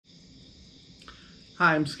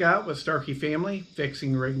Hi, I'm Scott with Starkey Family,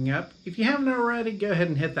 Fixing Rigging Up. If you haven't already, go ahead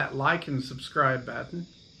and hit that like and subscribe button.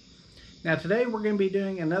 Now today we're going to be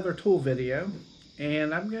doing another tool video,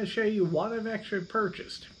 and I'm going to show you what I've actually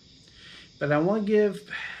purchased. But I want to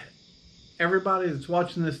give everybody that's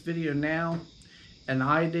watching this video now an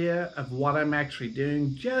idea of what I'm actually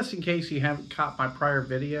doing, just in case you haven't caught my prior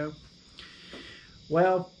video.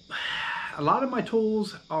 Well, a lot of my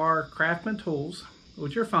tools are craftsman tools,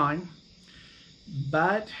 which are fine.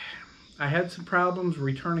 But I had some problems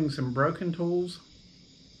returning some broken tools.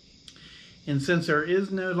 And since there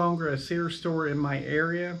is no longer a Sears store in my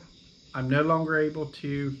area, I'm no longer able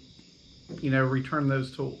to, return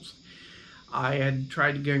those tools. I had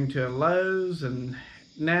tried going to Lowe's and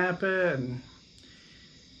Napa, and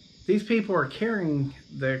these people are carrying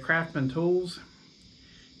the craftsman tools,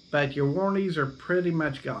 but your warranties are pretty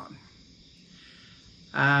much gone.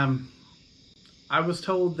 I was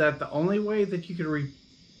told that the only way that you could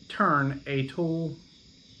return a tool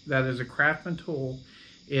that is a craftsman tool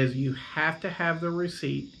is you have to have the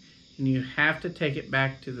receipt, and you have to take it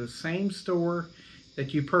back to the same store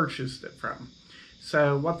that you purchased it from.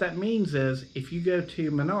 So what that means is, if you go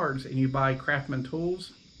to Menards and you buy craftsman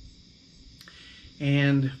tools,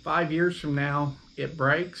 and 5 years from now it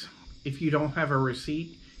breaks, if you don't have a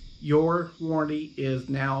receipt, your warranty is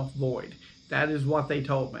now void. That is what they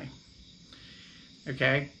told me.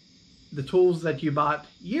 Okay, the tools that you bought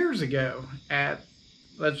years ago at,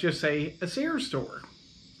 let's just say, a Sears store.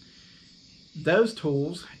 Those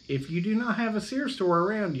tools, if you do not have a Sears store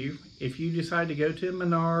around you, if you decide to go to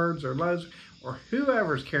Menards or Lowe's or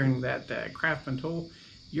whoever's carrying that craftsman tool,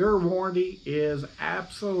 your warranty is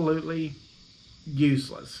absolutely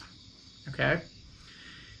useless. Okay,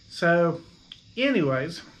 so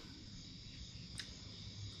anyways,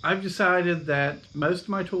 I've decided that most of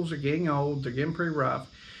my tools are getting old, they're getting pretty rough,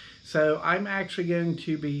 so I'm actually going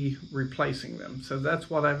to be replacing them. So that's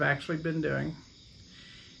what I've actually been doing.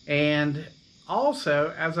 And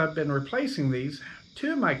also, as I've been replacing these,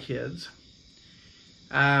 two of my kids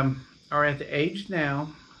are at the age now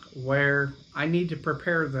where I need to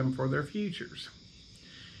prepare them for their futures.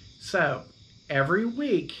 So every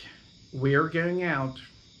week we are going out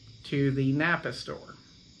to the Napa store,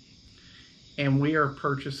 and we are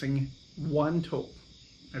purchasing one tool,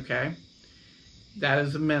 okay? That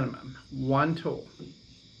is a minimum, one tool.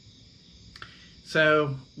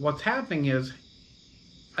 So what's happening is,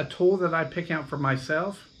 a tool that I pick out for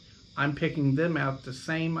myself, I'm picking them out the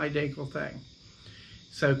same identical thing.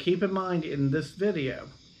 So keep in mind, in this video,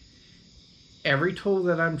 every tool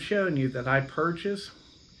that I'm showing you that I purchase,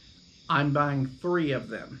 I'm buying 3 of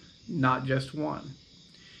them, not just one.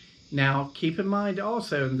 Now, keep in mind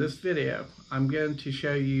also, in this video, I'm going to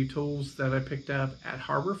show you tools that I picked up at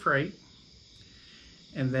Harbor Freight.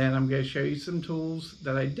 And then I'm going to show you some tools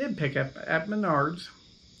that I did pick up at Menards.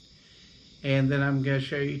 And then I'm going to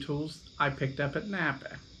show you tools I picked up at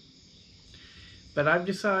Napa. But I've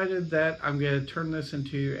decided that I'm going to turn this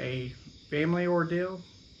into a family ordeal.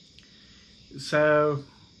 So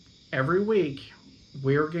every week,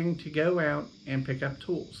 we're going to go out and pick up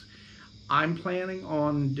tools. I'm planning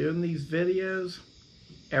on doing these videos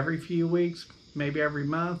every few weeks, maybe every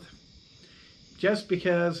month, just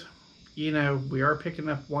because, we are picking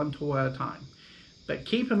up one tool at a time. But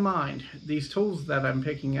keep in mind, these tools that I'm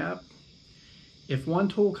picking up, if one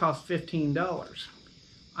tool costs $15,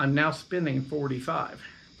 I'm now spending $45.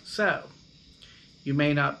 So you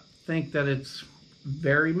may not think that it's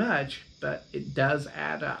very much, but it does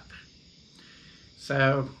add up.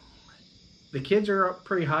 So the kids are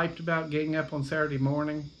pretty hyped about getting up on Saturday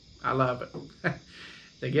morning. I love it.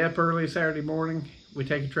 They get up early Saturday morning. We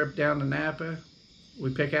take a trip down to Napa.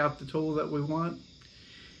 We pick out the tool that we want.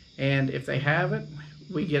 And if they have it,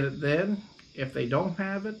 we get it then. If they don't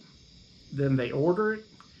have it, then they order it.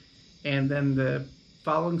 And then the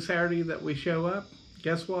following Saturday that we show up,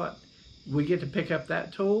 guess what? We get to pick up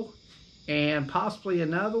that tool and possibly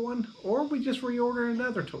another one, or we just reorder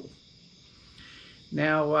another tool.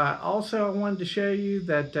 Now, also I wanted to show you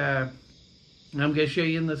that, I'm going to show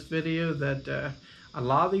you in this video that a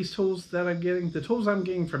lot of these tools that I'm getting, the tools I'm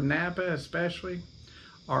getting from Napa especially,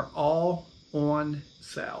 are all on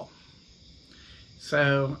sale.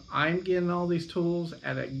 So I'm getting all these tools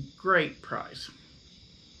at a great price.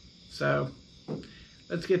 So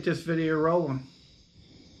let's get this video rolling.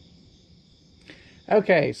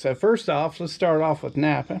 Okay, so first off, let's start off with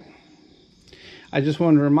Napa. I just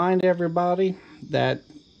want to remind everybody that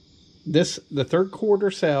the third quarter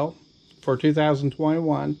sale for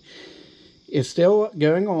 2021 is still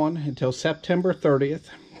going on until September 30th.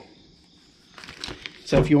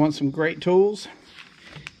 So if you want some great tools,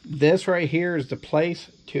 this right here is the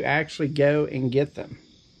place to actually go and get them.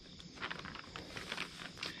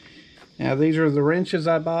 Now these are the wrenches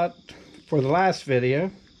I bought for the last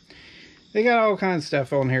video. They got all kinds of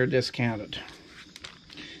stuff on here discounted.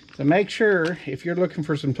 So make sure, if you're looking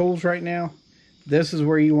for some tools right now, this is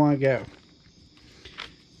where you want to go.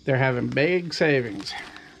 They're having big savings.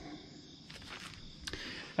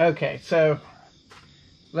 Okay, so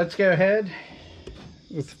let's go ahead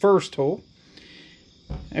with the first tool.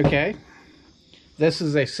 Okay, this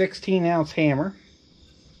is a 16-ounce hammer.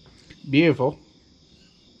 Beautiful.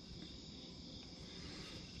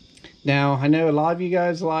 Now, I know a lot of you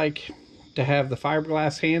guys like to have the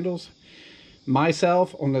fiberglass handles.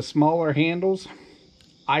 Myself, on the smaller handles,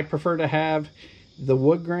 I prefer to have the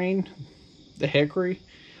wood grain, the hickory.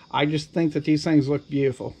 I just think that these things look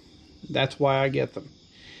beautiful. That's why I get them.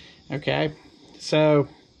 Okay, so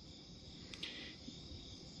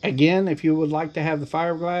again, if you would like to have the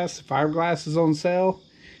fiberglass is on sale.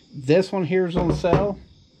 This one here is on sale.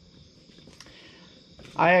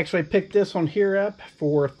 I actually picked this one here up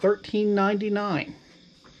for $13.99.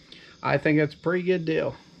 I think that's a pretty good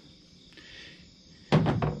deal.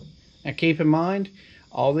 Now keep in mind,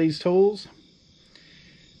 all these tools,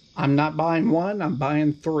 I'm not buying one, I'm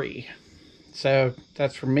buying 3. So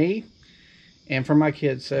that's for me and for my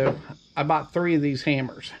kids. So I bought 3 of these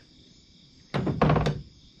hammers.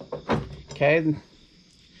 Okay,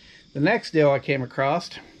 the next deal I came across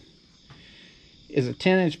is a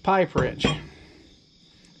 10-inch pipe wrench.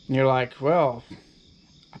 And you're like, well,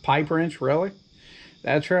 a pipe wrench, really?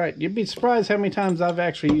 That's right. You'd be surprised how many times I've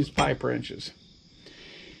actually used pipe wrenches.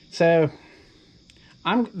 So,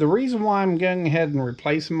 the reason why I'm going ahead and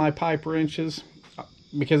replacing my pipe wrenches,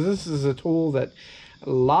 because this is a tool that a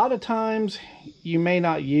lot of times you may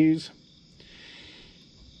not use,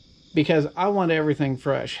 because I want everything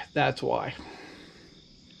fresh. That's why.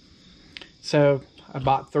 So, I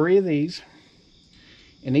bought 3 of these.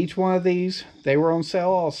 And each one of these, they were on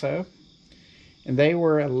sale also. And they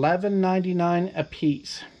were $11.99 a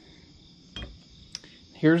piece.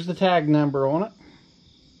 Here's the tag number on it.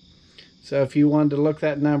 So if you wanted to look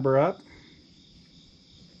that number up.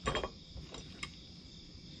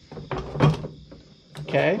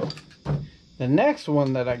 Okay. The next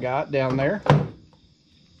one that I got down there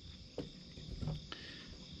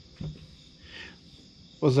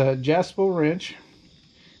was a adjustable wrench.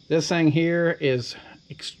 This thing here is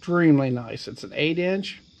extremely nice. It's an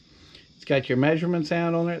 8-inch. It's got your measurements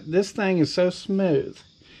out on it. This thing is so smooth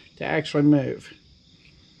to actually move.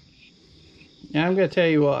 Now I'm going to tell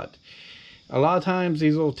you what. A lot of times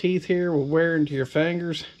these little teeth here will wear into your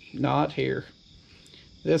fingers. Not here.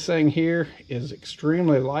 This thing here is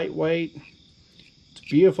extremely lightweight. It's a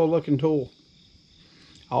beautiful looking tool.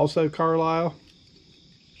 Also Carlisle.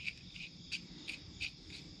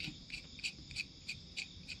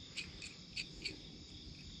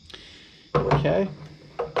 Okay,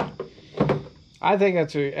 I think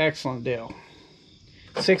that's an excellent deal.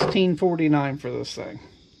 $16.49 for this thing.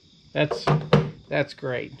 That's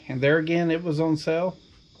great. And there again, it was on sale.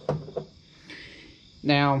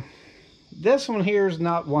 Now, this one here is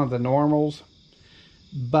not one of the normals,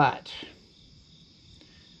 but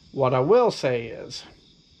what I will say is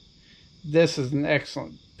this is an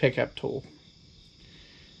excellent pickup tool.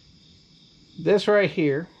 This right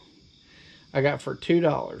here I got for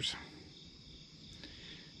 $2.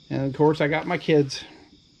 And of course I got my kids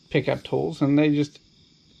pickup tools, and they just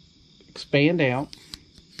expand out.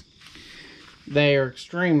 They are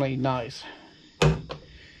extremely nice.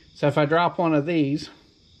 So if I drop one of these,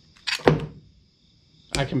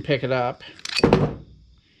 I can pick it up.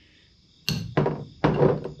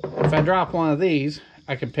 If I drop one of these,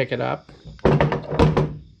 I can pick it up.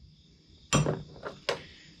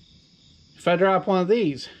 If I drop one of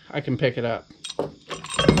these, I can pick it up.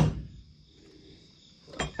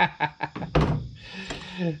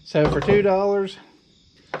 So for $2,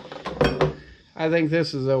 I think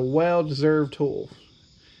this is a well-deserved tool.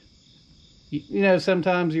 You know,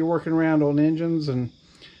 sometimes you're working around on engines and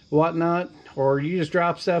whatnot, or you just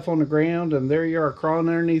drop stuff on the ground and there you are crawling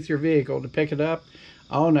underneath your vehicle to pick it up.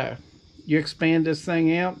 Oh no, you expand this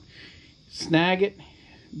thing out, snag it,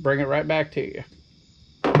 bring it right back to you.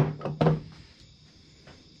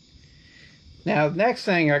 Now the next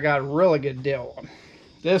thing I got a really good deal on.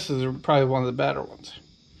 This is probably one of the better ones.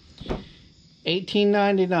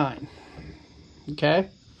 $18.99. Okay,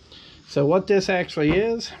 so what this actually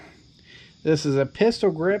is, this is a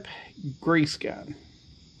pistol grip grease gun.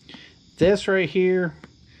 This right here,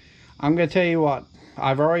 I'm going to tell you what,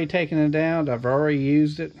 I've already taken it down, I've already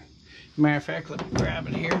used it. Matter of fact, let me grab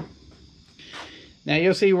it here. Now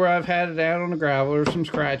you'll see where I've had it out on the gravel. There's some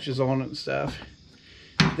scratches on it and stuff.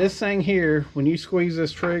 This thing here, when you squeeze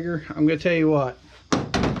this trigger, I'm going to tell you what,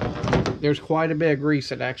 there's quite a bit of grease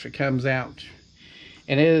that actually comes out.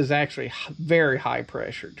 And it is actually very high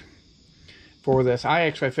pressured for this. I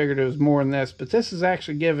actually figured it was more than this, but this is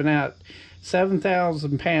actually giving out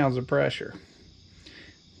 7,000 pounds of pressure.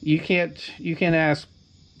 You can't ask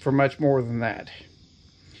for much more than that.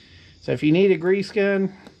 So if you need a grease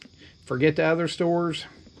gun, forget the other stores.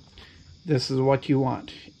 This is what you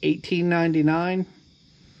want. $18.99.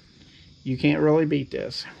 You can't really beat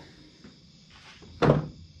this.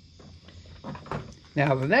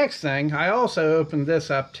 Now the next thing, I also opened this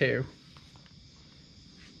up too.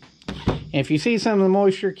 And if you see some of the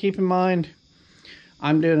moisture, keep in mind,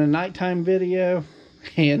 I'm doing a nighttime video.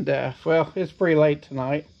 And, well, it's pretty late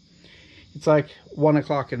tonight. It's like 1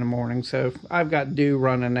 o'clock in the morning. So I've got dew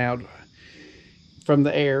running out from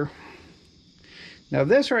the air. Now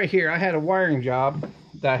this right here, I had a wiring job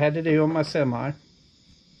that I had to do on my semi.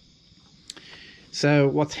 So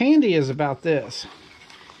what's handy is about this.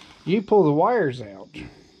 You pull the wires out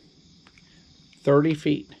 30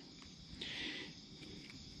 feet.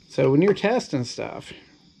 So when you're testing stuff,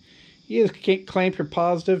 you just can't clamp your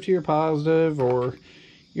positive to your positive or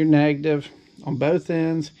your negative on both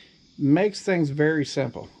ends. Makes things very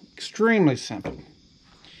simple, extremely simple.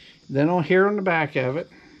 Then on here on the back of it,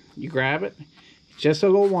 you grab it, just a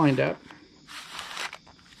little wind up.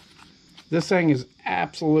 This thing is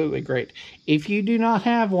absolutely great. If you do not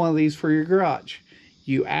have one of these for your garage,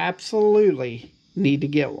 you absolutely need to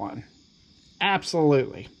get one.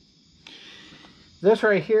 Absolutely. This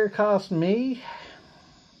right here cost me,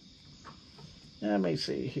 let me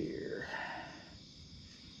see here.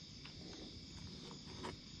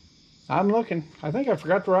 I'm looking. I think I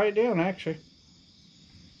forgot to write it down actually.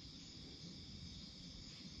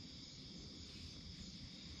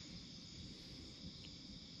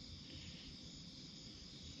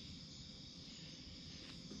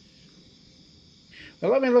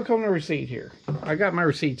 Well, let me look on the receipt here. I got my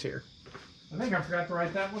receipts here. I think I forgot to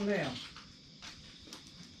write that one down.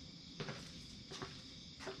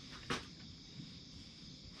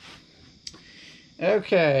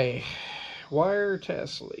 Okay, wire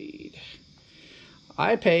test lead.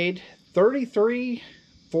 I paid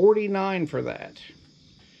 $33.49 for that.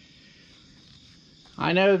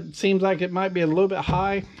 I know it seems like it might be a little bit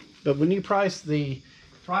high, but when you price the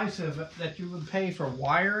price of that you would pay for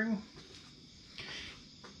wiring,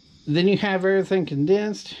 then you have everything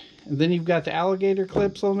condensed, and then you've got the alligator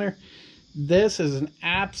clips on there. This is an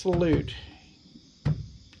absolute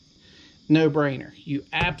no-brainer. You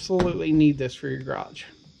absolutely need this for your garage.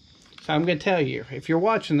 So I'm going to tell you, if you're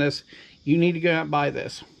watching this, you need to go out and buy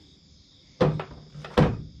this.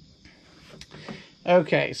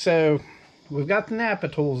 Okay, so we've got the Napa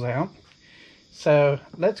tools out. So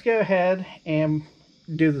let's go ahead and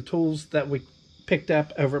do the tools that we picked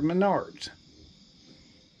up over at Menards.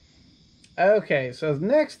 Okay, so the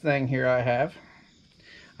next thing here I have,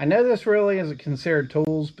 I know this really isn't considered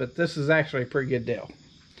tools, but this is actually a pretty good deal.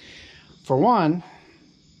 For one,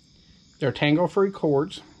 they're tangle-free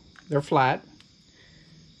cords. They're flat.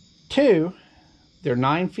 2, they're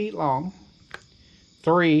 9 feet long.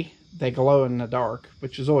 3, they glow in the dark,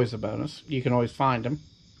 which is always a bonus. You can always find them.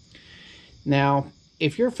 Now,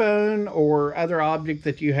 if your phone or other object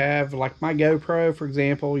that you have, like my GoPro, for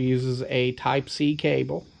example, uses a Type-C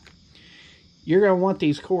cable, you're going to want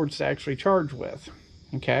these cords to actually charge with,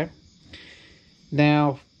 okay?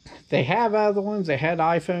 Now, they have other ones. They had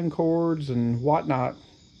iPhone cords and whatnot.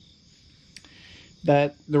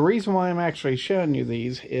 But the reason why I'm actually showing you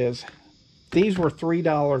these is these were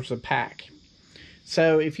 $3 a pack.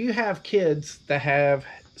 So if you have kids that have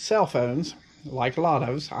cell phones, like a lot of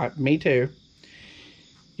us, me too,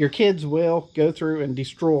 your kids will go through and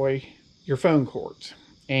destroy your phone cords.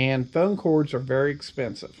 And phone cords are very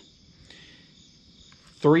expensive.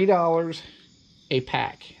 $3 a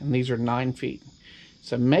pack, and these are 9 feet.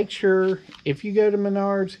 So make sure if you go to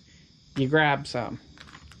Menards, you grab some.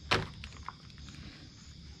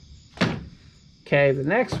 Okay, the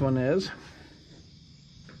next one is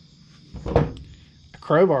a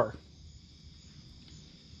crowbar.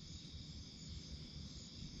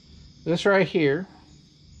 This right here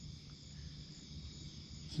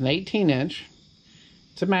is an 18-inch.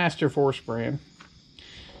 It's a Master Force brand.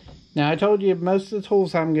 Now, I told you most of the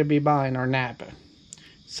tools I'm going to be buying are Napa.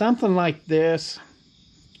 Something like this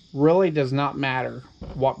really does not matter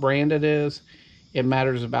what brand it is. It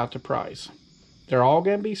matters about the price. They're all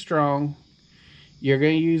going to be strong. You're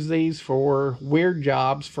going to use these for weird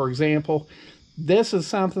jobs. For example, This is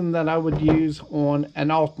something that I would use on an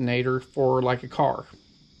alternator for like a car.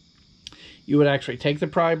 You would actually take the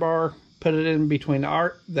pry bar, put it in between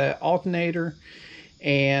the alternator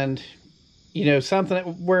and, you know,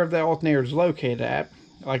 something where the alternator is located at,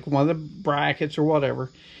 like one of the brackets or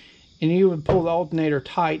whatever, and you would pull the alternator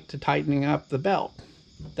tight to tightening up the belt.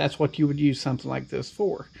 That's what you would use something like this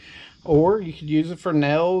for. Or you could use it for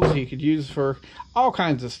nails. You could use it for all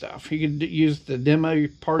kinds of stuff. You could use the demo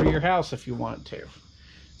part of your house if you wanted to.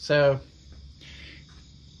 So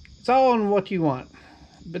it's all on what you want.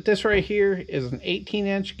 But this right here is an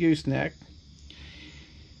 18-inch gooseneck.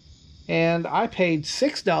 And I paid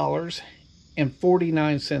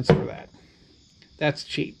 $6.49 for that. That's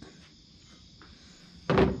cheap.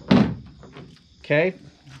 Okay,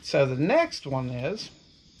 so the next one is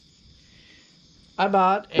I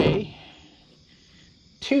bought a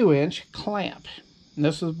 2-inch clamp. And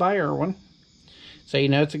this is by Irwin. So you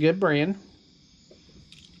know it's a good brand.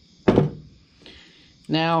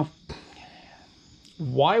 Now,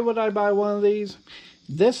 why would I buy one of these?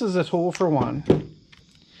 This is a tool for one.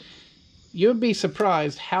 You would be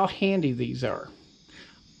surprised how handy these are.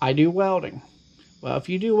 I do welding. Well, if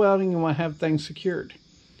you do welding, you want to have things secured.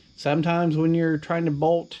 Sometimes when you're trying to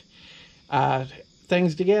bolt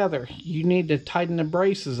things together, you need to tighten the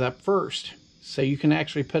braces up first so you can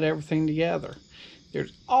actually put everything together.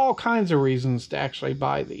 There's all kinds of reasons to actually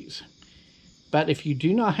buy these. But if you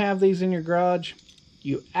do not have these in your garage,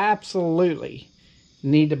 you absolutely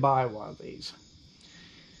need to buy one of these.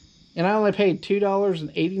 And I only paid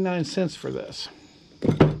 $2.89 for this.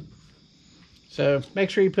 So make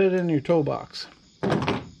sure you put it in your toolbox.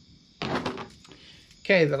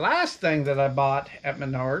 Okay, the last thing that I bought at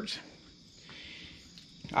Menards,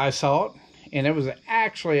 I saw it, and it was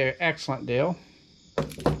actually an excellent deal,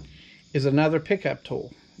 is another pickup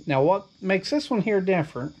tool. Now what makes this one here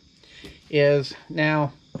different is,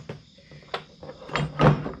 now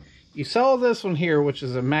you saw this one here, which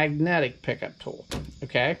is a magnetic pickup tool,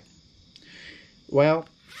 okay? Well,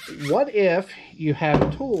 what if you have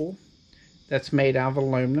a tool that's made out of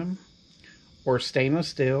aluminum or stainless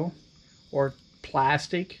steel or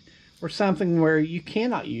plastic or something where you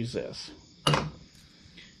cannot use this?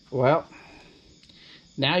 Well,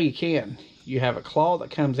 now you can. You have a claw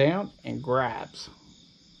that comes out and grabs.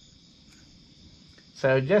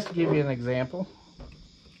 So just to give you an example,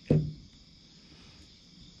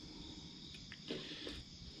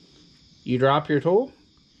 you drop your tool,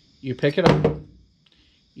 you pick it up.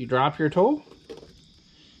 You drop your tool,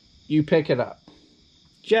 you pick it up.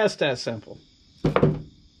 Just that simple.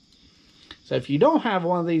 So if you don't have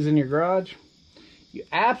one of these in your garage, you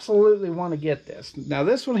absolutely want to get this. Now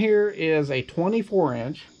this one here is a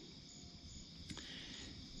 24-inch.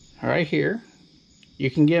 Right here. You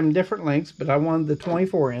can get them different lengths, but I wanted the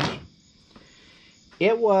 24-inch.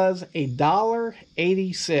 It was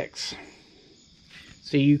 $1.86.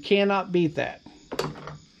 So you cannot beat that.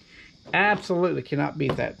 Absolutely cannot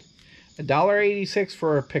beat that. $1.86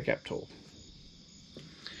 for a pickup tool.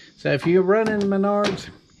 So if you run in Menards,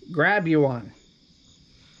 grab you one.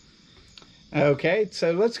 Okay,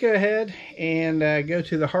 so let's go ahead and go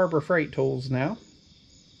to the Harbor Freight tools now.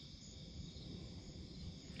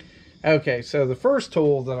 Okay, so the first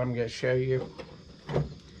tool that I'm going to show you,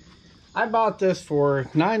 I bought this for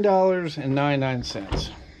 $9.99.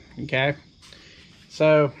 Okay,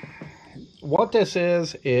 so what this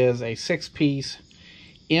is a 6-piece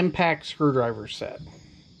impact screwdriver set.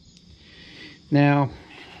 Now,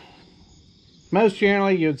 most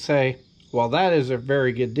generally you'd say, well, that is a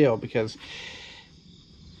very good deal, because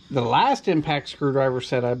the last impact screwdriver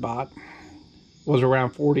set I bought was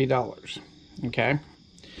around $40. Okay,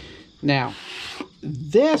 now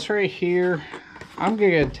this right here, I'm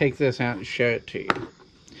going to take this out and show it to you,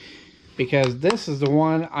 because this is the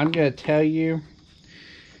one I'm going to tell you,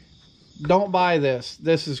 don't buy this.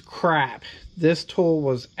 This is crap. This tool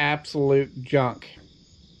was absolute junk.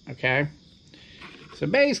 Okay, so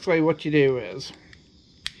basically what you do is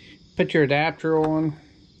put your adapter on,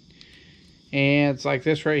 and it's like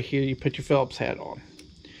this right here. You put your Phillips head on.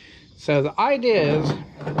 So the idea is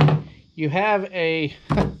you have a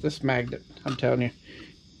this magnet, I'm telling you,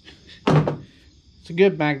 it's a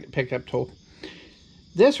good magnet pickup tool.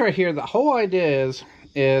 This right here, the whole idea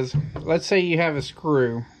is let's say you have a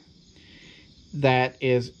screw that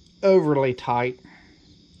is overly tight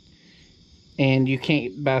and you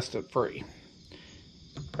can't bust it free.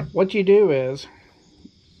 What you do is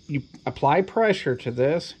you apply pressure to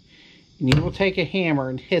this, and you will take a hammer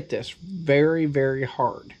and hit this very, very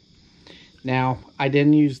hard. Now, I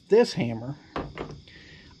didn't use this hammer.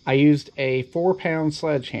 I used a 4-pound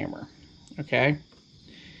sledgehammer. Okay?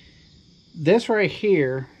 This right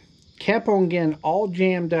here kept on getting all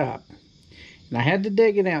jammed up. And I had to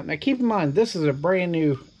dig it out. Now keep in mind, this is a brand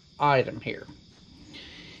new item here.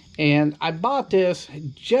 And I bought this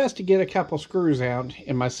just to get a couple screws out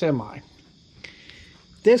in my semi.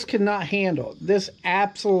 This could not handle it. This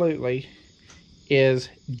absolutely is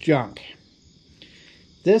junk.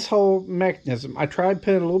 This whole mechanism, I tried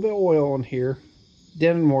putting a little bit of oil in here,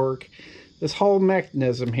 didn't work. This whole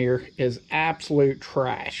mechanism here is absolute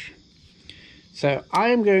trash. So I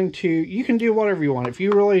am going to, you can do whatever you want. If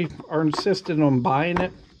you really are insistent on buying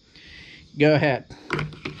it, go ahead.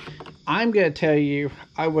 I'm going to tell you,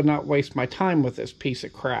 I would not waste my time with this piece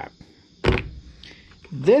of crap.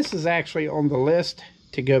 This is actually on the list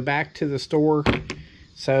to go back to the store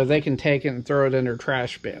so they can take it and throw it in their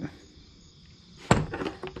trash bin.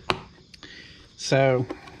 So,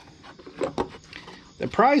 the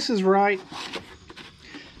price is right.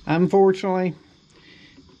 Unfortunately,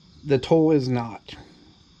 the tool is not.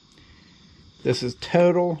 This is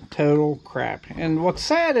total crap. And what's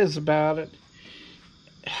sad is about it,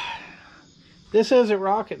 this isn't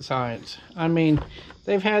rocket science. I mean,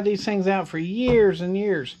 they've had these things out for years and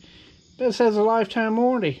years. This has a lifetime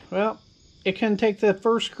warranty. Well, it couldn't take the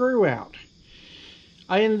first screw out.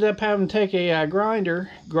 I ended up having to take a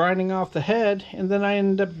grinder, grinding off the head, and then I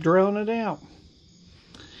ended up drilling it out.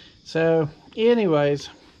 So, anyways,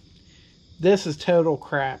 this is total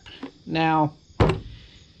crap. Now,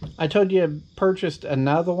 I told you I purchased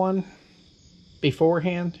another one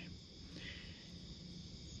beforehand.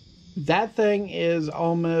 That thing is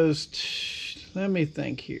almost, let me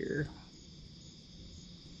think here.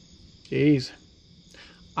 Jeez.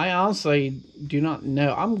 I honestly do not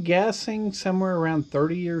know. I'm guessing somewhere around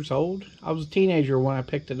 30 years old. I was a teenager when I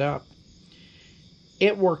picked it up.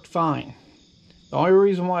 It worked fine. The only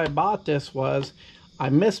reason why I bought this was I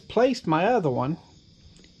misplaced my other one.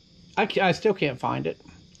 I still can't find it.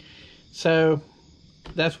 So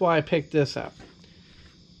that's why I picked this up.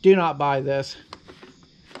 Do not buy this.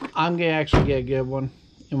 I'm going to actually get a good one.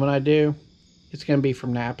 And when I do, it's going to be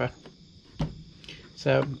from Napa.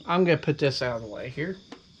 So I'm going to put this out of the way here.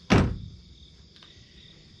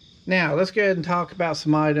 Now, let's go ahead and talk about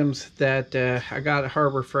some items that I got at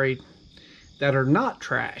Harbor Freight that are not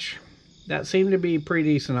trash. That seem to be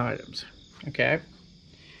pretty decent items. Okay.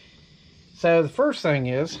 So the first thing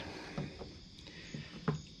is,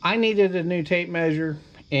 I needed a new tape measure,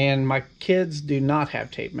 and my kids do not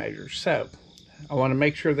have tape measures. So I want to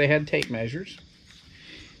make sure they had tape measures.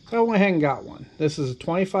 So I went ahead and got one. This is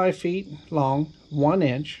 25 feet long, 1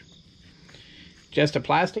 inch. Just a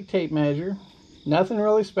plastic tape measure. Nothing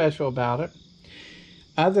really special about it,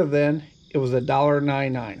 other than it was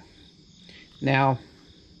 $1.99. Now,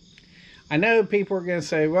 I know people are going to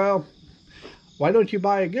say, well, why don't you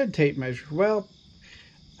buy a good tape measure? Well,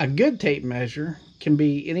 a good tape measure can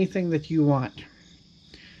be anything that you want.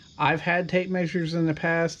 I've had tape measures in the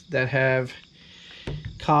past that have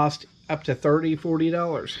cost up to $30,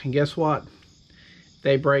 $40. And guess what?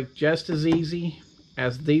 They break just as easy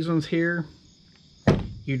as these ones here.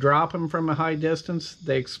 You drop them from a high distance,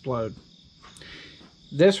 they explode.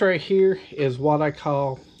 This right here is what I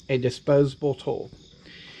call a disposable tool.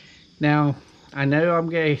 Now, I know I'm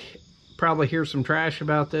going to probably hear some trash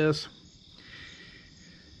about this.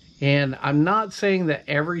 And I'm not saying that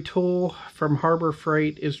every tool from Harbor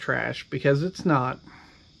Freight is trash, because it's not.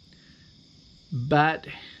 But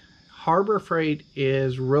Harbor Freight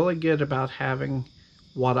is really good about having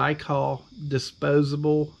what I call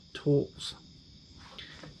disposable tools.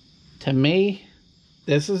 To me,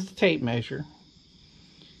 this is the tape measure.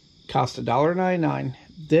 Cost $1.99.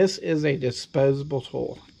 This is a disposable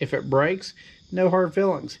tool. If it breaks, no hard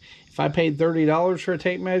feelings. If I paid $30 for a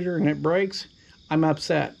tape measure and it breaks, I'm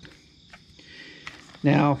upset.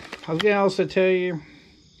 Now, I was going to also tell you,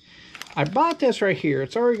 I bought this right here.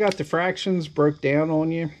 It's already got the fractions broke down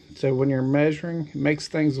on you. So when you're measuring, it makes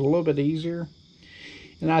things a little bit easier.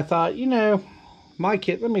 And I thought, you know, my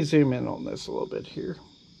kid, let me zoom in on this a little bit here.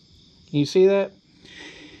 Can you see that?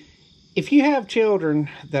 If you have children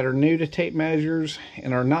that are new to tape measures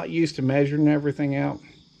and are not used to measuring everything out,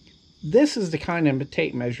 this is the kind of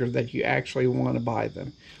tape measure that you actually want to buy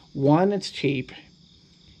them. One, it's cheap.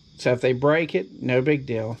 So if they break it, no big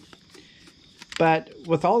deal. But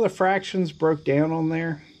with all the fractions broke down on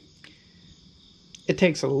there, it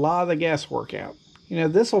takes a lot of the guesswork out. You know,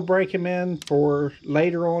 this will break them in for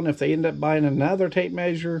later on if they end up buying another tape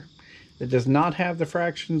measure that does not have the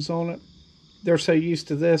fractions on it. They're so used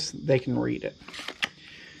to this, they can read it.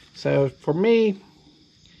 So for me,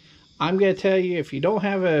 I'm going to tell you, if you don't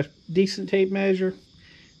have a decent tape measure,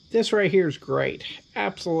 this right here is great.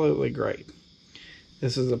 Absolutely great.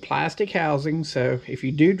 This is a plastic housing, so if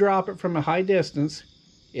you do drop it from a high distance,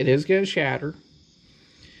 it is going to shatter.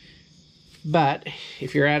 But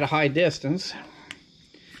if you're at a high distance,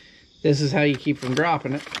 this is how you keep from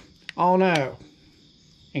dropping it. Oh no.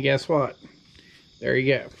 And guess what? There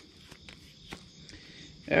you go.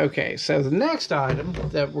 Okay, so the next item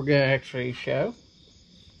that we're going to actually show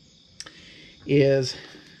is,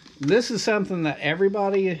 this is something that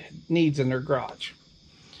everybody needs in their garage.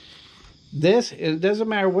 This, it doesn't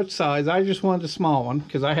matter which size. I just wanted a small one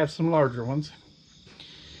because I have some larger ones.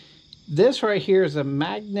 This right here is a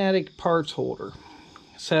magnetic parts holder.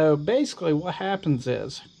 So basically what happens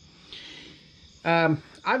is,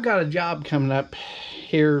 I've got a job coming up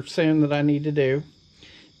here soon that I need to do,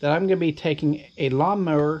 that I'm going to be taking a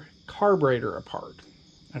lawnmower carburetor apart.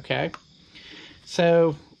 Okay?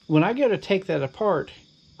 So when I go to take that apart,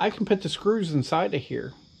 I can put the screws inside of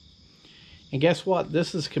here. And guess what?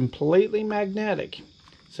 This is completely magnetic.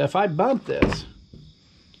 So if I bump this,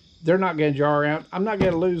 they're not going to jar out. I'm not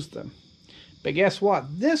going to lose them. But guess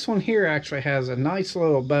what? This one here actually has a nice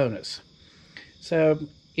little bonus. So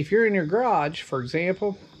if you're in your garage, for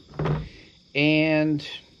example, and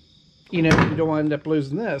you know, you don't want to end up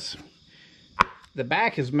losing this, the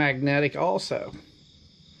back is magnetic also.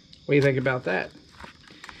 What do you think about that?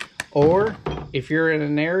 Or if you're in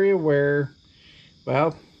an area where,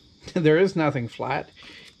 well, there is nothing flat,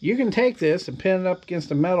 you can take this and pin it up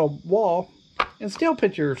against a metal wall and still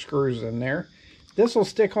put your screws in there. This will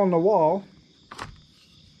stick on the wall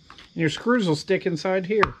and your screws will stick inside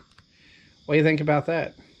here. What do you think about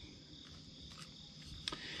that?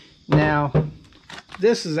 Now,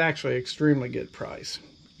 this is actually extremely good price.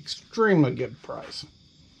 Extremely good price.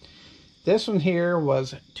 This one here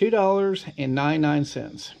was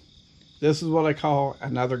 $2.99. This is what I call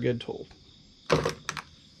another good tool.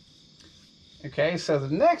 Okay, so the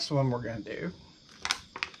next one we're going to do.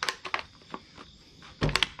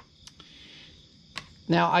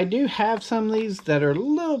 Now, I do have some of these that are a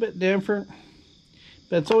little bit different,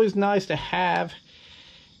 but it's always nice to have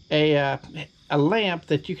a lamp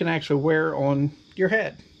that you can actually wear on your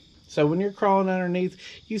head. So when you're crawling underneath,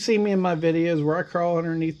 you see me in my videos where I crawl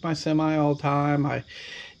underneath my semi all the time. I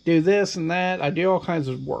do this and that. I do all kinds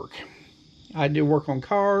of work. I do work on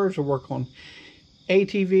cars, I work on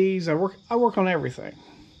ATVs, I work on everything.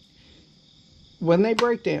 When they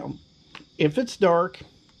break down, if it's dark,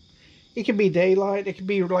 it could be daylight, it could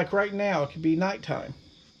be like right now, it could be nighttime.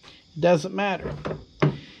 It doesn't matter.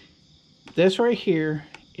 This right here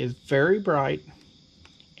is very bright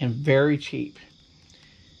and very cheap.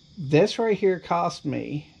 This right here cost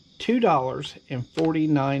me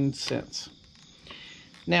 $2.49.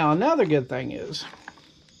 Now another good thing is,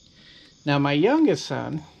 now my youngest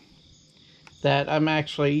son, that I'm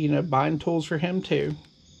actually, you know, buying tools for him too.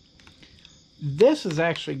 This is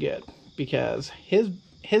actually good because his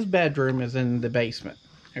bedroom is in the basement,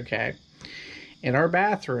 okay? In our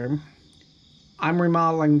bathroom, I'm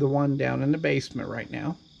remodeling the one down in the basement right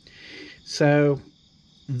now. So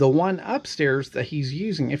the one upstairs that he's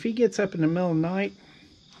using, if he gets up in the middle of the night,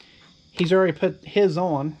 he's already put his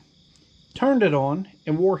on, turned it on,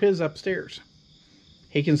 and wore his upstairs.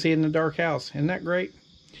 He can see it in the dark house. Isn't that great?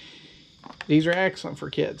 These are excellent for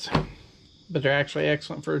kids, but they're actually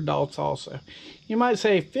excellent for adults also. You might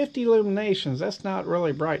say 50 illuminations, that's not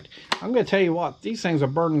really bright. I'm going to tell you what, these things will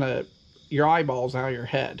burn your eyeballs out of your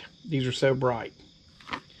head. These are so bright.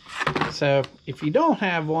 So if you don't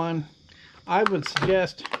have one, I would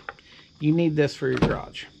suggest you need this for your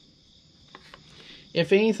garage.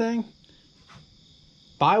 If anything,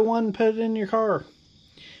 buy one, put it in your car.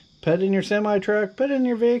 Put it in your semi-truck, put it in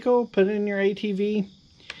your vehicle, put it in your ATV.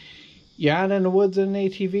 You're out in the woods in an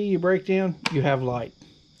ATV, you break down, you have light.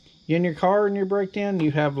 You're in your car and you break down,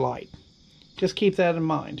 you have light. Just keep that in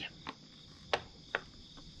mind.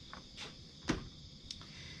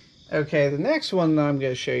 Okay, the next one that I'm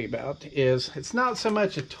going to show you about is, it's not so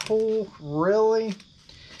much a tool really,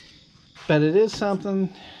 but it is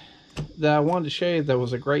something that I wanted to show you that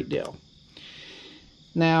was a great deal.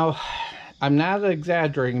 Now, I'm not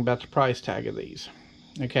exaggerating about the price tag of these,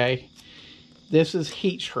 okay? This is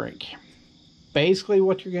heat shrink. Basically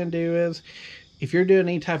what you're going to do is, if you're doing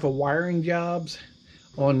any type of wiring jobs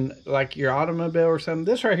on like your automobile or something,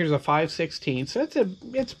 this right here is a 5/16, so it's a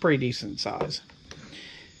pretty decent size.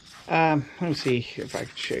 Let me see if I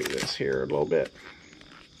can show you this here a little bit.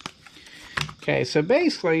 Okay, so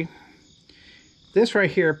basically, this right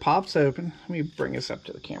here pops open. Let me bring this up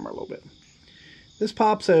to the camera a little bit. This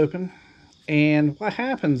pops open, and what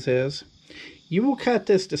happens is, you will cut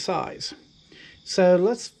this to size. So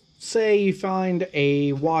let's say you find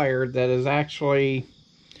a wire that is actually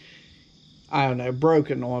I don't know,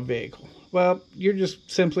 broken on a vehicle. Well, you're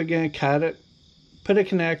just simply going to cut it, put a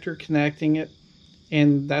connector connecting it,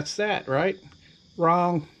 and that's that, right?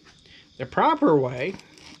 Wrong. The proper way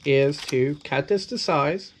is to cut this to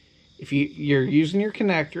size. If you're using your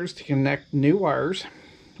connectors to connect new wires,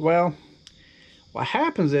 well, what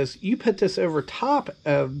happens is you put this over top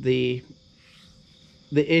of the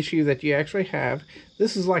issue that you actually have.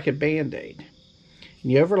 This is like a band-aid.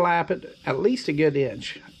 And you overlap it at least a good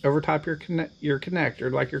inch over top your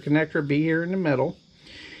connector, like your connector would be here in the middle.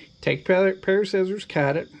 Take a pair of scissors,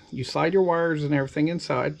 cut it. You slide your wires and everything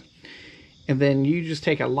inside. And then you just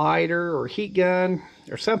take a lighter or heat gun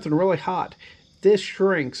or something really hot. This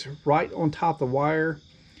shrinks right on top of the wire.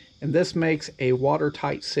 And this makes a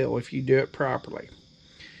watertight seal if you do it properly.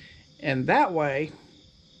 And that way,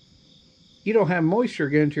 you don't have moisture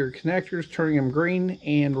going into your connectors, turning them green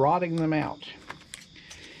and rotting them out.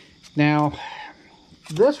 Now,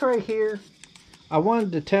 this right here, I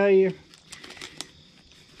wanted to tell you,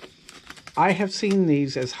 I have seen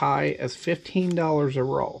these as high as $15 a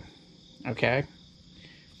roll. Okay?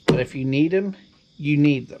 But if you need them, you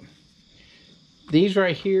need them. These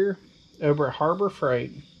right here, over at Harbor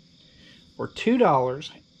Freight, were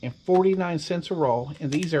 $2.49 a roll,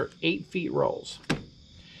 and these are 8 feet rolls.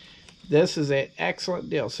 This is an excellent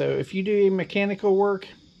deal. So if you do mechanical work,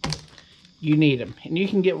 you need them. And you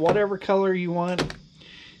can get whatever color you want.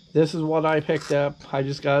 This is what I picked up. I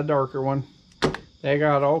just got a darker one. They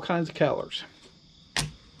got all kinds of colors.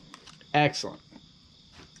 Excellent.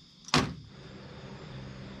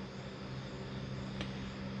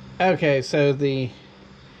 Okay, so the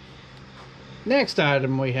next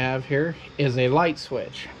item we have here is a light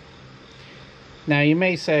switch. Now you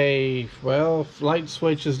may say, well, light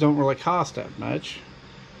switches don't really cost that much.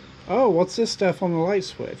 Oh, what's this stuff on the light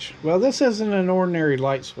switch? Well, this isn't an ordinary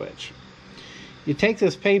light switch. You take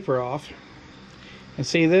this paper off, and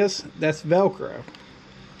see this? That's Velcro.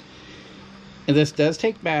 And this does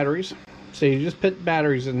take batteries, so you just put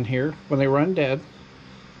batteries in here when they run dead.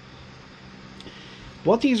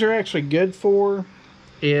 What these are actually good for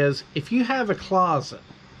is if you have a closet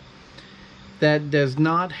that does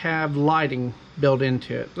not have lighting built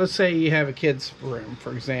into it. Let's say you have a kid's room,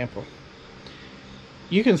 for example.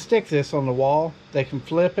 You can stick this on the wall. They can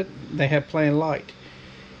flip it. They have plain light.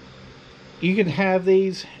 You can have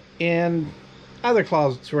these in other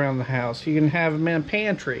closets around the house. You can have them in a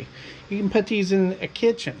pantry. You can put these in a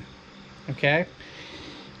kitchen. Okay?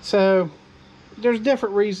 So there's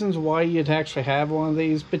different reasons why you'd actually have one of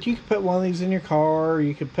these, but you could put one of these in your car, or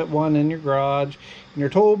you could put one in your garage, in your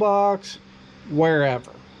toolbox,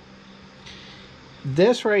 wherever.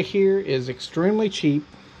 This right here is extremely cheap.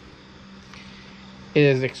 It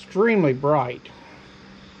is extremely bright.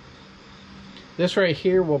 This right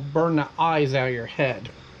here will burn the eyes out of your head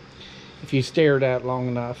if you stare at it long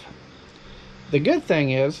enough. The good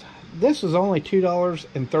thing is, this is only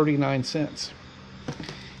 $2.39.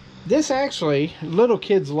 This actually, little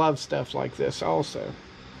kids love stuff like this also.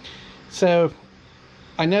 So,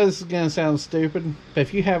 I know this is going to sound stupid, but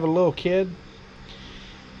if you have a little kid,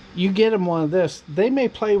 you get them one of this. They may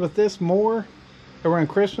play with this more around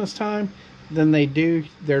Christmas time than they do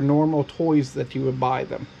their normal toys that you would buy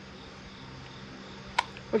them.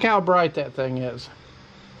 Look how bright that thing is.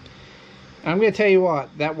 I'm going to tell you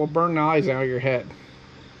what, that will burn the eyes out of your head.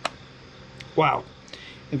 Wow.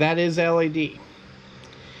 That is LED.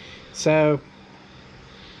 So,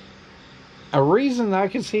 a reason I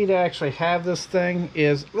can see to actually have this thing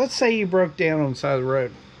is, let's say you broke down on the side of the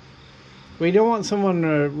road. We don't want someone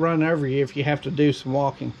to run over you if you have to do some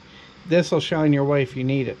walking. This will shine your way if you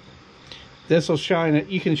need it. This will shine it.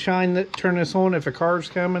 You can shine it, turn this on if a car's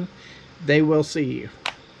coming. They will see you.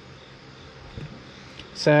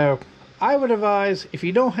 So, I would advise, if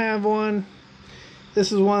you don't have one,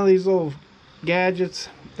 this is one of these little gadgets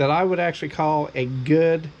that I would actually call a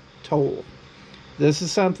good tool. This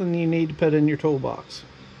is something you need to put in your toolbox.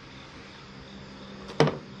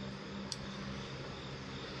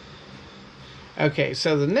 Okay,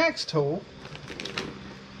 so the next tool,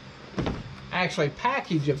 actually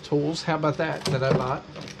package of tools, how about that I bought.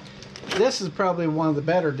 This is probably one of the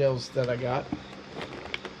better deals that I got.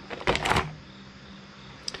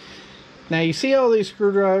 Now you see all these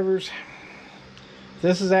screwdrivers?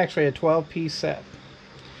 This is actually a 12-piece set.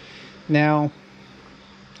 Now,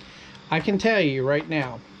 I can tell you right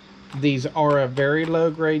now, these are a very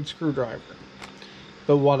low-grade screwdriver.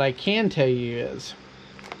 But what I can tell you is,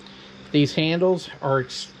 these handles are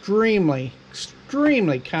extremely,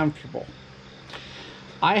 extremely comfortable.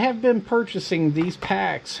 I have been purchasing these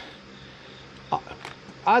packs.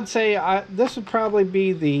 I'd say this would probably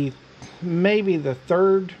be the maybe the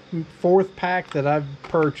third, fourth pack that I've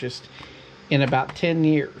purchased in about 10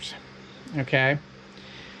 years. Okay.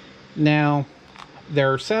 Now,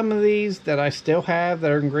 there are some of these that I still have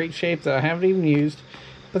that are in great shape that I haven't even used,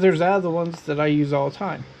 but there's other ones that I use all the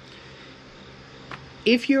time.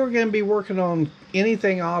 If you're going to be working on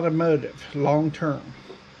anything automotive long term,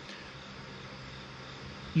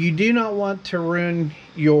 you do not want to ruin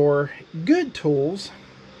your good tools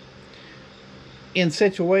in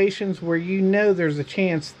situations where you know there's a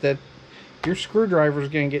chance that your screwdriver is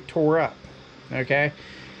going to get tore up. Okay?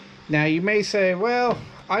 Now you may say, well,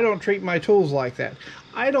 I don't treat my tools like that.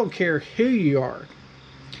 I don't care who you are.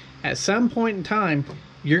 At some point in time,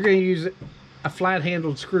 you're going to use a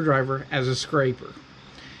flat-handled screwdriver as a scraper.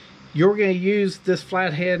 You're going to use this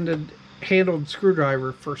flat-handled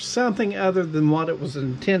screwdriver for something other than what it was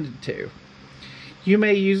intended to. You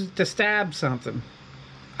may use it to stab something.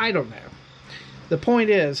 I don't know. The point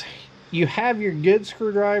is, you have your good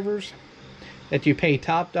screwdrivers that you pay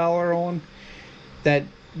top dollar on, that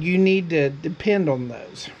you need to depend on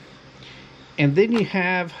those. And then you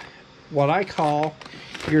have what I call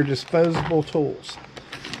your disposable tools.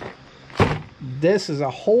 This is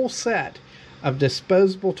a whole set of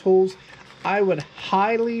disposable tools I would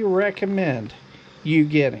highly recommend you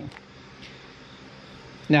getting.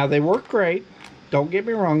 Now, they work great. Don't get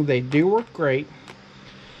me wrong, they do work great.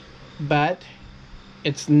 But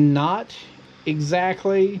it's not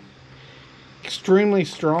exactly extremely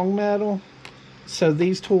strong metal, so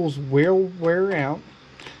these tools will wear out.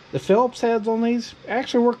 The Phillips heads on these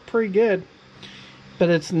actually work pretty good, but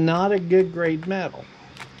it's not a good grade metal.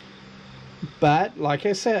 But like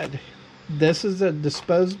I said, this is a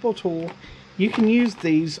disposable tool. You can use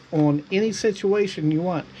these on any situation you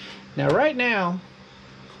want. Now right now,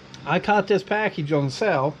 I caught this package on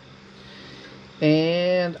sale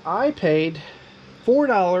and I paid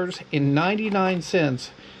 $4.99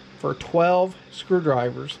 for 12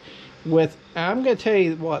 screwdrivers with, I'm going to tell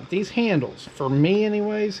you what, these handles, for me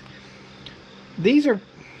anyways, these are,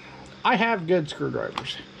 I have good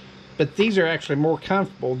screwdrivers, but these are actually more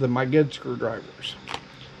comfortable than my good screwdrivers.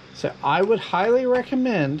 So I would highly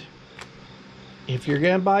recommend, if you're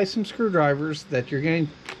going to buy some screwdrivers that you're going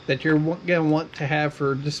to want to have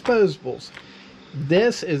for disposables,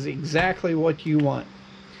 this is exactly what you want.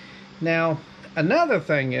 Now, another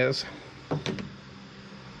thing is,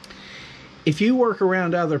 if you work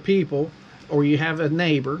around other people, or you have a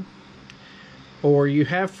neighbor, or you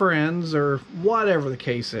have friends, or whatever the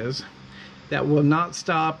case is, that will not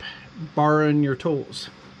stop borrowing your tools,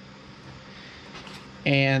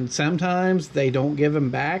 and sometimes they don't give them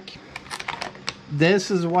back, this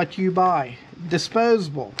is what you buy.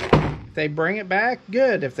 Disposable. If they bring it back,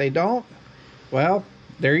 good. If they don't, well,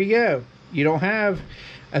 there you go. You don't have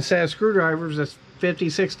a set of screwdrivers that's $50,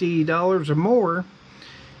 $60 or more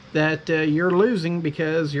that you're losing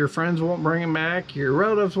because your friends won't bring them back, your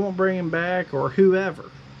relatives won't bring them back, or whoever.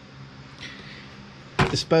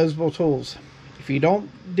 Disposable tools. If you don't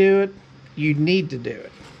do it, you need to do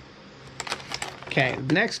it. Okay,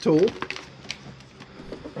 next tool.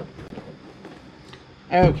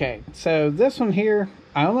 Okay, so this one here,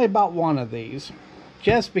 I only bought one of these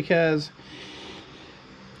just because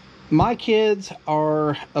my kids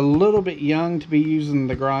are a little bit young to be using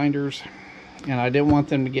the grinders, and I didn't want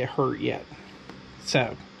them to get hurt yet.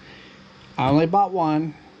 So, I only bought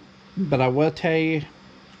one, but I will tell you,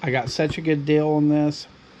 I got such a good deal on this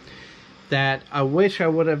that I wish I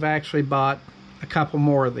would have actually bought a couple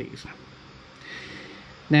more of these.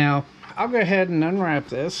 Now, I'll go ahead and unwrap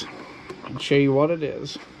this and show you what it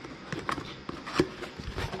is.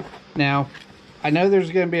 Now, I know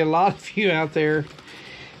there's going to be a lot of you out there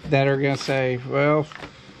that are going to say, well,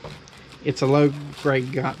 it's a low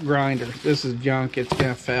grade grinder, this is junk, it's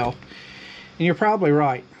going to fail. And you're probably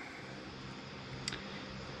right.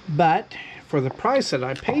 But for the price that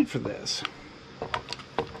I paid for this,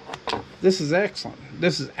 this is excellent.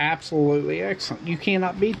 This is absolutely excellent. You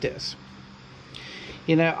cannot beat this.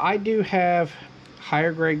 You know, I do have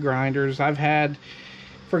higher grade grinders. I've had,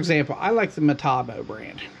 for example, I like the Napa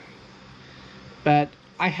brand, but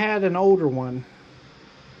I had an older one,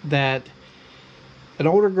 an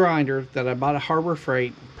older grinder that I bought at Harbor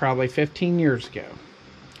Freight probably 15 years ago.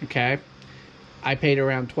 Okay, I paid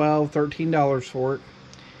around $12, $13 for it.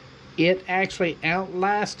 It actually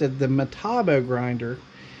outlasted the Napa grinder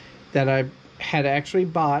that I had actually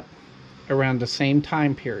bought around the same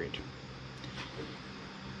time period.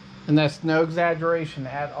 And that's no exaggeration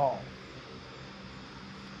at all.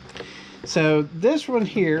 So this one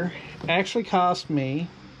here actually cost me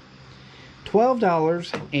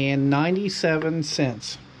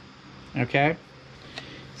 $12.97. Okay?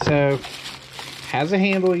 So, has a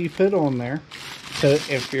handle you put on there. So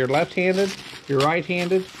if you're left-handed, you're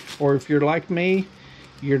right-handed, or if you're like me,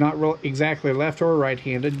 you're not exactly left or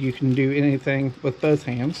right-handed, you can do anything with both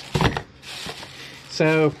hands.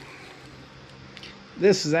 So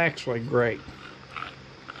this is actually great.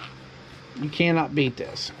 You cannot beat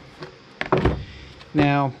this.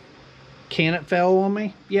 Now, can it fail on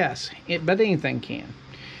me? Yes, but anything can.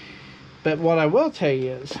 But what I will tell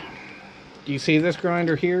you is, do you see this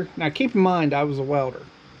grinder here? Now keep in mind, I was a welder.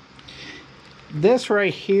 This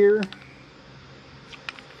right here,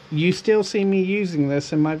 you still see me using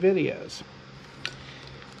this in my videos.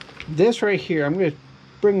 This right here, I'm going to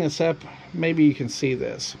bring this up, maybe you can see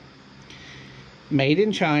this. Made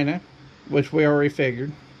in China, which we already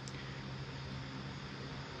figured.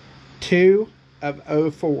 2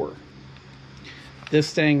 of 04.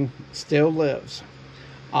 This thing still lives.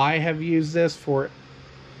 I have used this for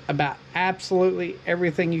about absolutely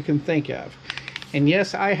everything you can think of. And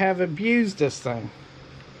yes, I have abused this thing.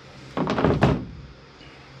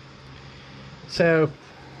 So,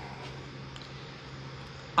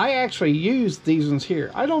 I actually use these ones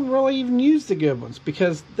here. I don't really even use the good ones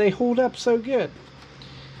because they hold up so good.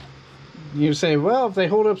 You say, well, if they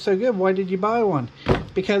hold up so good, why did you buy one?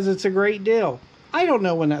 Because it's a great deal. I don't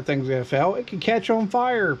know when that thing's going to fail. It could catch on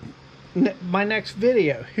fire my next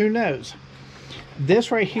video. Who knows?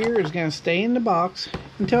 This right here is going to stay in the box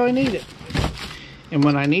until I need it. And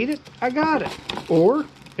when I need it, I got it. Or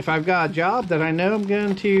if I've got a job that I know I'm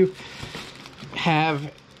going to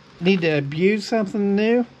need to abuse something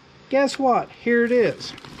new, guess what? Here it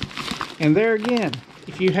is. And there again,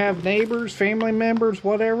 if you have neighbors, family members,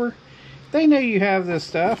 whatever, they know you have this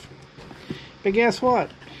stuff. But guess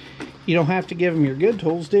what? You don't have to give them your good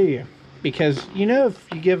tools, do you? Because you know if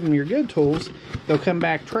you give them your good tools, they'll come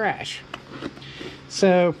back trash.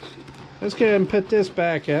 So let's go ahead and put this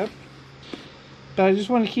back up. But I just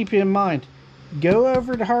want to keep you in mind, go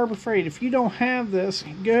over to Harbor Freight. If you don't have this,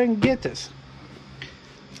 go ahead and get this.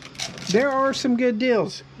 There are some good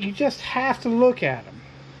deals. You just have to look at them.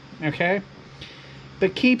 Okay?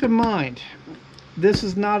 But keep in mind, this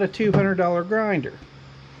is not a $200 grinder.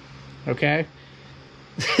 Okay?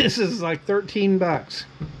 This is like 13 bucks.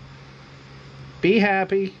 Be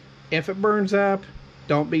happy. If it burns up,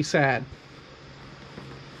 don't be sad.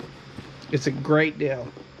 It's a great deal.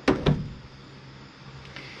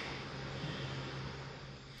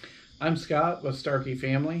 I'm Scott with Starkey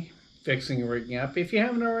Family, Fixing and Rigging Up. If you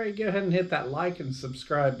haven't already, go ahead and hit that like and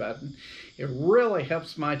subscribe button. It really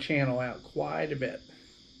helps my channel out quite a bit.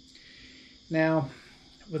 Now,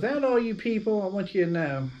 without all you people, I want you to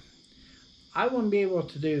know, I wouldn't be able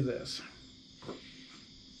to do this.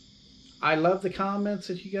 I love the comments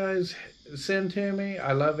that you guys send to me.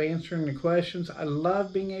 I love answering the questions. I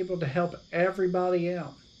love being able to help everybody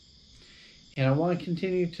out. And I want to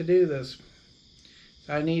continue to do this.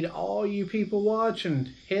 So I need all you people watching.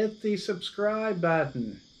 Hit the subscribe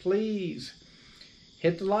button, please.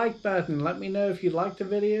 Hit the like button. Let me know if you like the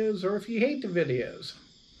videos or if you hate the videos.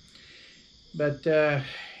 But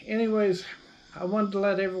anyways, I wanted to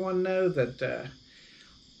let everyone know that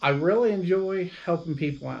I really enjoy helping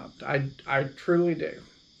people out. I truly do.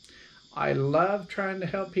 I love trying to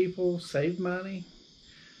help people save money.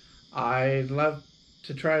 I love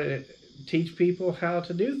to try to teach people how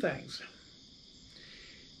to do things.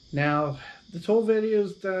 Now, the tool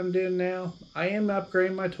videos that I'm doing now, I am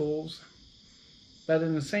upgrading my tools. But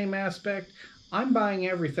in the same aspect, I'm buying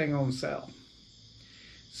everything on sale.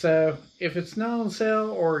 So, if it's not on sale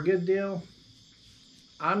or a good deal,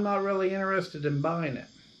 I'm not really interested in buying it.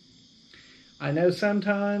 I know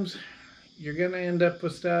sometimes you're going to end up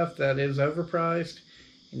with stuff that is overpriced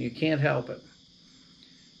and you can't help it.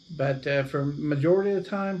 But for majority of the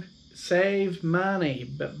time, save money,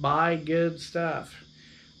 but buy good stuff.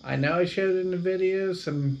 I know I showed in the video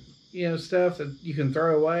some, stuff that you can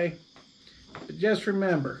throw away. But just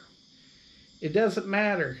remember, it doesn't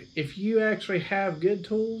matter. If you actually have good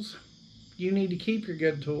tools, you need to keep your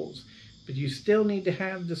good tools. But you still need to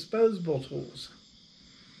have disposable tools.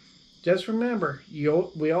 Just remember,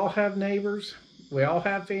 we all have neighbors, we all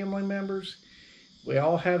have family members, we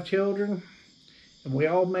all have children, and we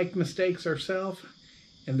all make mistakes ourselves,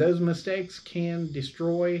 and those mistakes can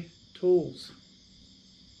destroy tools.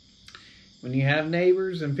 When you have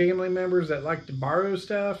neighbors and family members that like to borrow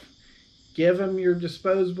stuff, give them your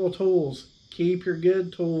disposable tools. Keep your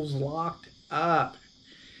good tools locked up.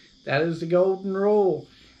 That is the golden rule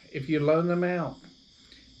if you loan them out.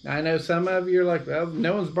 Now, I know some of you are like, well,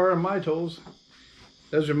 no one's borrowing my tools.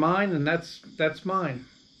 Those are mine and that's mine.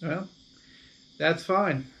 Well, that's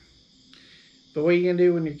fine. But what are you going to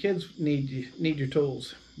do when your kids need your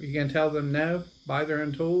tools? Are you going to tell them no? Buy their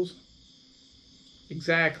own tools?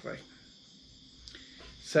 Exactly.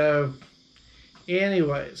 So,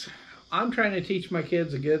 anyways, I'm trying to teach my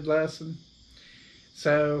kids a good lesson.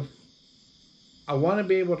 So, I want to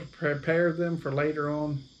be able to prepare them for later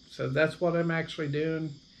on. So that's what I'm actually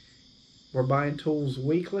doing. We're buying tools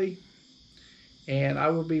weekly. And I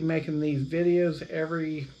will be making these videos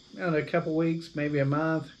every, a couple weeks, maybe a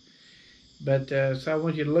month. But so I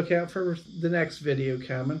want you to look out for the next video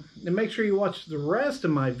coming. And make sure you watch the rest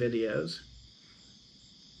of my videos.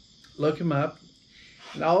 Look them up.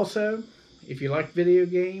 And also, if you like video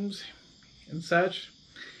games and such,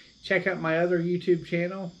 check out my other YouTube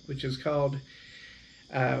channel, which is called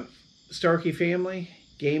Starkey Family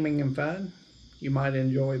Gaming and Fun. You might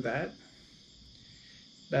enjoy that.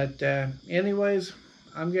 But anyways,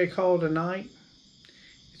 I'm going to call it a night.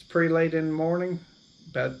 It's pretty late in the morning,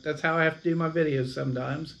 but that's how I have to do my videos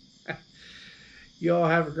sometimes. You all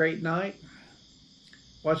have a great night.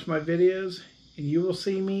 Watch my videos, and you will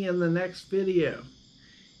see me in the next video.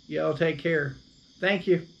 You all take care. Thank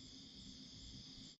you.